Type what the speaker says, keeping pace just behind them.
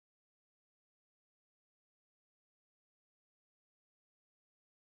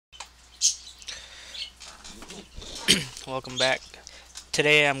Welcome back.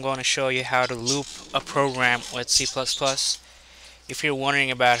 Today I'm going to show you how to loop a program with C++. If you're wondering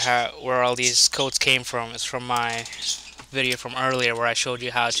about where all these codes came from, it's from my video from earlier where I showed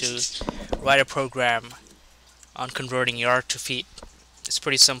you how to write a program on converting yard to feet. It's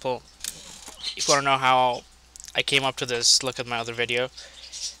pretty simple. If you want to know how I came up to this, look at my other video.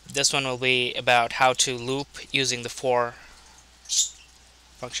 This one will be about how to loop using the for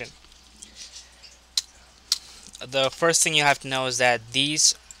function. The first thing you have to know is that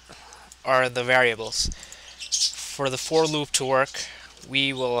these are the variables. For the for loop to work,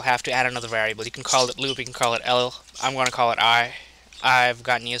 we will have to add another variable. You can call it loop, you can call it L. I'm going to call it I. I've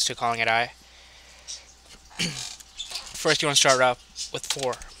gotten used to calling it I. First you want to start up with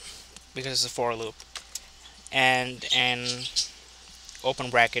for, because it's a for loop. And an open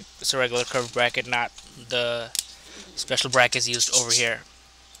bracket, it's a regular curved bracket, not the special brackets used over here.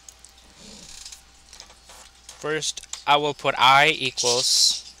 First, I will put I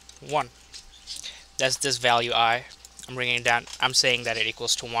equals 1. That's this value I. I'm bringing it down. I'm saying that it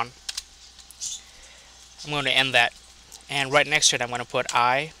equals to 1. I'm going to end that. And right next to it, I'm going to put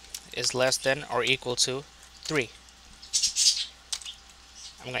I is less than or equal to 3.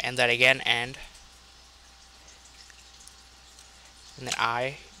 I'm going to end that again, and then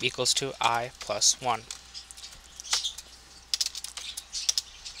I equals to I plus 1.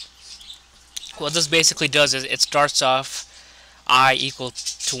 What this basically does is it starts off I equal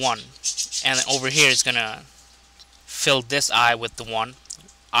to 1, and then over here it's gonna fill this I with the 1.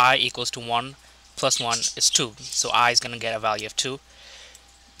 I equals to 1 plus 1 is 2, so I is gonna get a value of 2.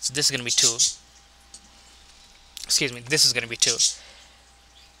 So this is gonna be 2. Excuse me, this is gonna be 2.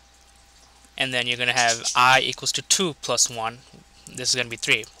 And then you're gonna have I equals to 2 plus 1. This is gonna be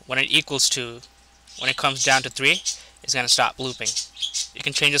 3. When it comes down to 3, it's gonna stop looping. You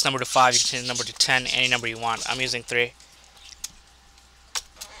can change this number to 5, you can change the number to 10, any number you want. I'm using 3.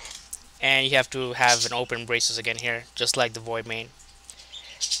 And you have to have an open braces again here, just like the void main.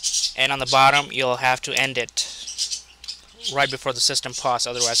 And on the bottom, you'll have to end it right before the system pause,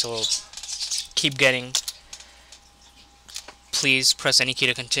 otherwise it will keep getting please press any key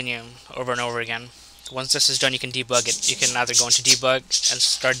to continue over and over again. Once this is done, you can debug it. You can either go into debug and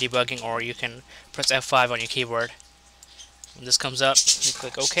start debugging, or you can press F5 on your keyboard. When this comes up, you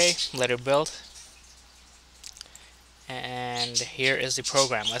click OK, let it build. And here is the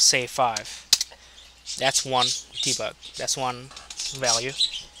program. Let's say 5. That's 1 debug. That's 1 value.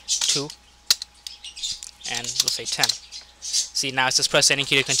 2. And let's say 10. See, now it says press any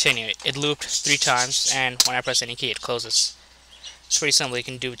key to continue. It looped 3 times, and when I press any key, it closes. It's pretty simple. You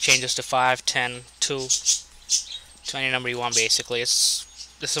can do changes to 5, 10, 2, to any number you want basically. This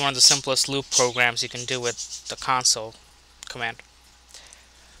is one of the simplest loop programs you can do with the console command.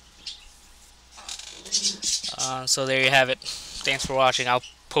 So there you have it. Thanks for watching. I'll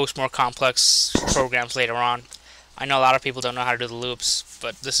post more complex programs later on. I know a lot of people don't know how to do the loops,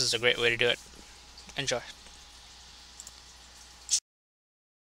 but this is a great way to do it. Enjoy.